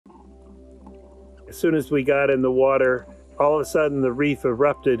As soon as we got in the water, all of a sudden the reef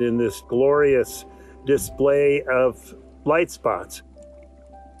erupted in this glorious display of light spots.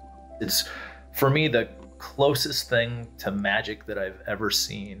 It's, for me, the closest thing to magic that I've ever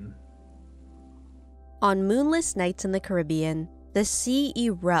seen. On moonless nights in the Caribbean, the sea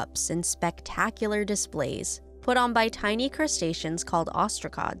erupts in spectacular displays put on by tiny crustaceans called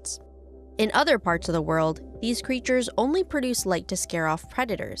ostracods. In other parts of the world, these creatures only produce light to scare off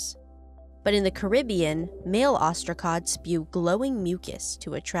predators. But in the Caribbean, male ostracods spew glowing mucus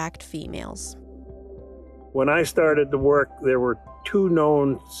to attract females. When I started the work, there were 2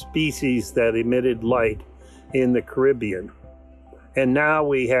 known species that emitted light in the Caribbean. And now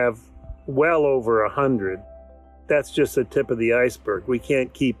we have well over 100. That's just the tip of the iceberg. We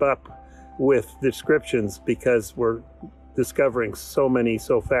can't keep up with descriptions because we're discovering so many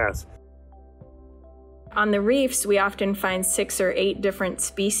so fast. On the reefs, we often find 6 or 8 different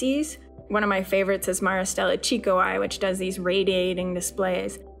species. One of my favorites is Maristella chicoi, which does these radiating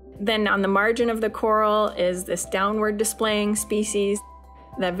displays. Then on the margin of the coral is this downward displaying species.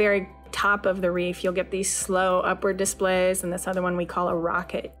 The very top of the reef, you'll get these slow upward displays, and this other one we call a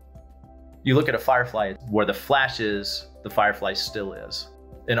rocket. You look at a firefly, where the flash is, the firefly still is.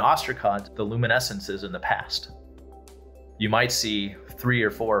 In ostracods, the luminescence is in the past. You might see 3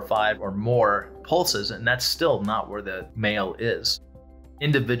 or 4 or 5 or more pulses, and that's still not where the male is.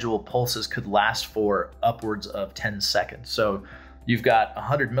 Individual pulses could last for upwards of 10 seconds. So you've got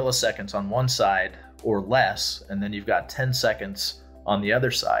 100 milliseconds on one side or less, and then you've got 10 seconds on the other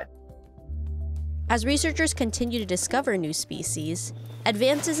side. As researchers continue to discover new species,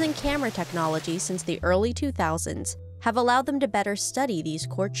 advances in camera technology since the early 2000s have allowed them to better study these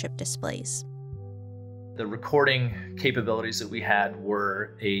courtship displays. The recording capabilities that we had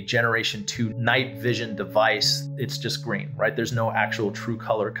were a Generation 2 night vision device. It's just green, right? There's no actual true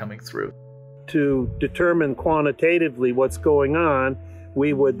color coming through. To determine quantitatively what's going on,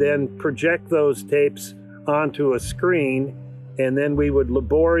 we would then project those tapes onto a screen, and then we would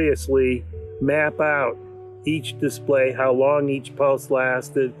laboriously map out each display, how long each pulse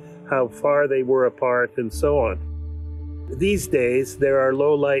lasted, how far they were apart, and so on. These days, there are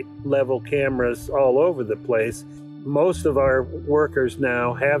low light level cameras all over the place. Most of our workers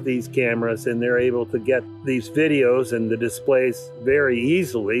now have these cameras, and they're able to get these videos and the displays very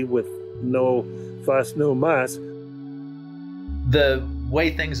easily with no fuss, no muss. The way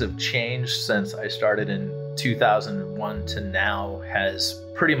things have changed since I started in 2001 to now has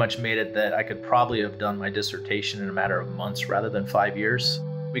pretty much made it that I could probably have done my dissertation in a matter of months rather than 5 years.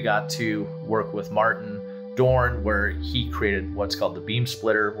 We got to work with Martin Dorn, where he created what's called the beam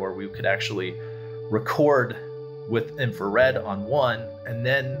splitter, where we could actually record with infrared on one, and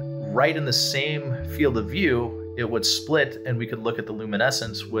then right in the same field of view, it would split and we could look at the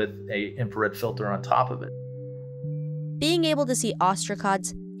luminescence with an infrared filter on top of it. Being able to see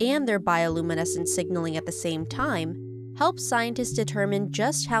ostracods and their bioluminescent signaling at the same time helps scientists determine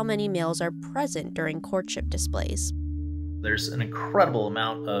just how many males are present during courtship displays. There's an incredible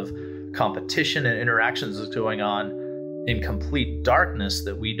amount of competition and interactions that's going on in complete darkness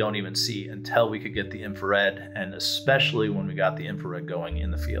that we don't even see until we could get the infrared, and especially when we got the infrared going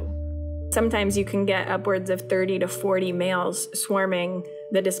in the field. Sometimes you can get upwards of 30 to 40 males swarming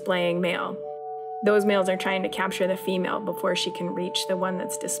the displaying male. Those males are trying to capture the female before she can reach the one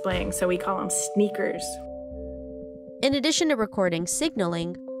that's displaying, so we call them sneakers. In addition to recording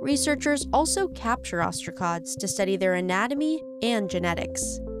signaling, researchers also capture ostracods to study their anatomy and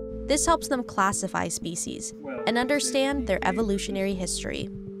genetics. This helps them classify species and understand their evolutionary history.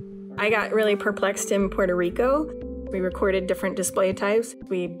 I got really perplexed in Puerto Rico. We recorded different display types.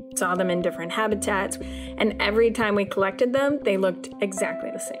 We saw them in different habitats, and every time we collected them, they looked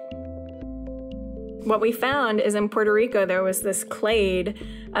exactly the same. What we found is in Puerto Rico, there was this clade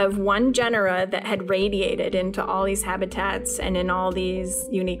of one genera that had radiated into all these habitats and in all these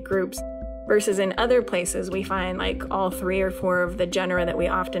unique groups, versus in other places we find like all 3 or 4 of the genera that we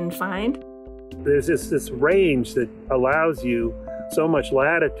often find. There's this range that allows you so much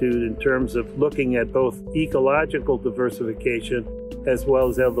latitude in terms of looking at both ecological diversification as well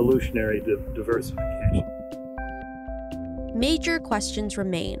as evolutionary diversification. Major questions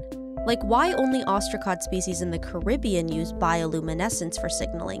remain, like why only ostracod species in the Caribbean use bioluminescence for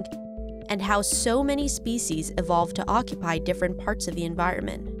signaling, and how so many species evolved to occupy different parts of the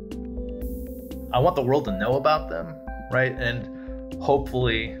environment. I want the world to know about them, right? And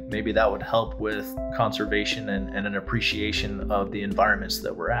hopefully maybe that would help with conservation and an appreciation of the environments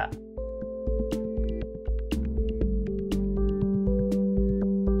that we're at.